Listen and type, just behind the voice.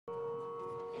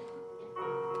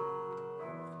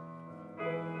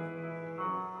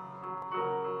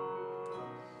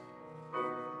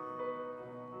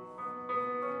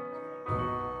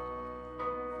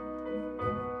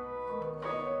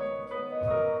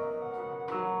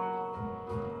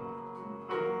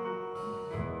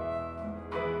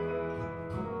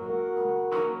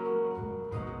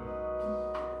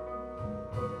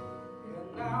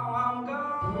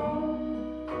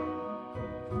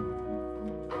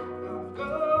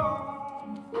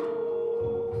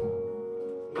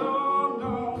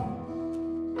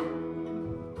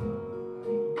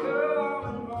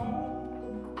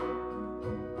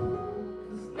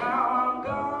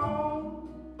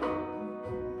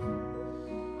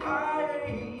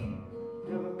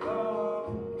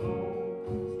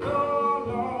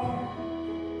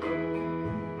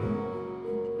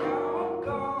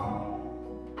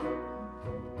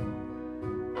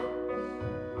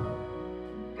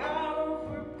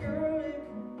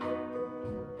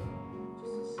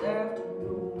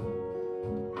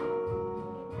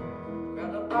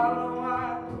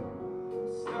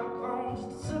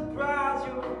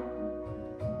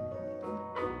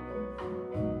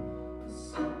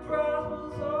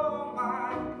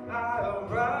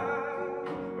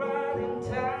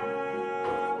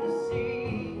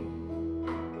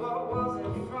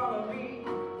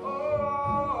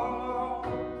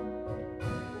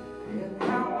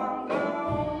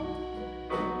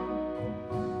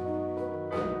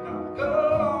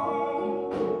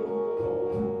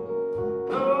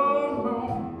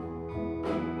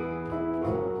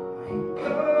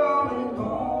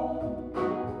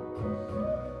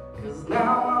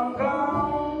now I'm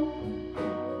gone.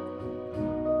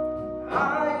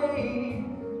 I ain't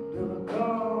never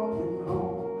coming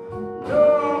home.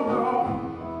 No,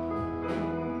 no.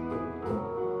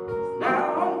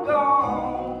 Now I'm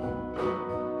gone.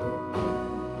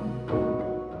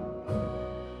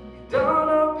 You done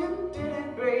up, you did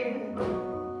it great.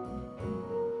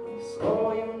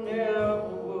 Swore you never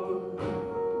would.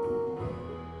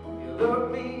 You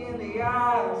looked me in the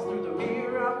eyes through the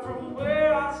mirror from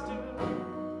where I stood.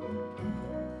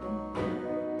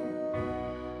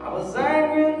 I was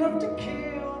angry enough to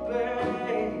kill,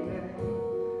 baby.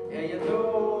 Yeah, you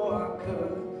know I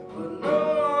could, but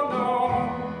no,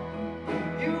 no,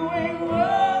 you ain't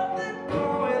worth it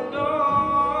going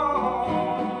on.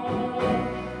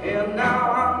 And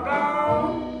now I'm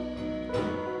gone.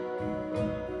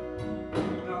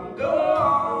 I'm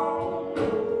gone.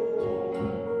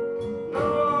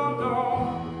 No,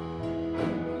 no,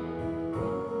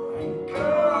 I ain't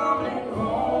coming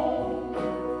home.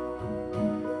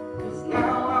 'Cause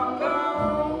now I'm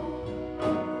gone.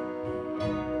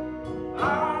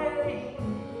 I ain't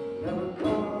never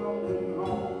coming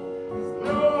home. 'Cause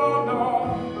no, no,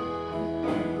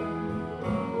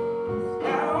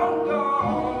 now I'm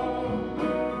gone.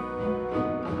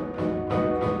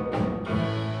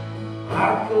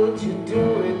 How could you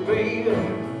do it, baby?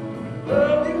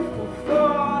 Love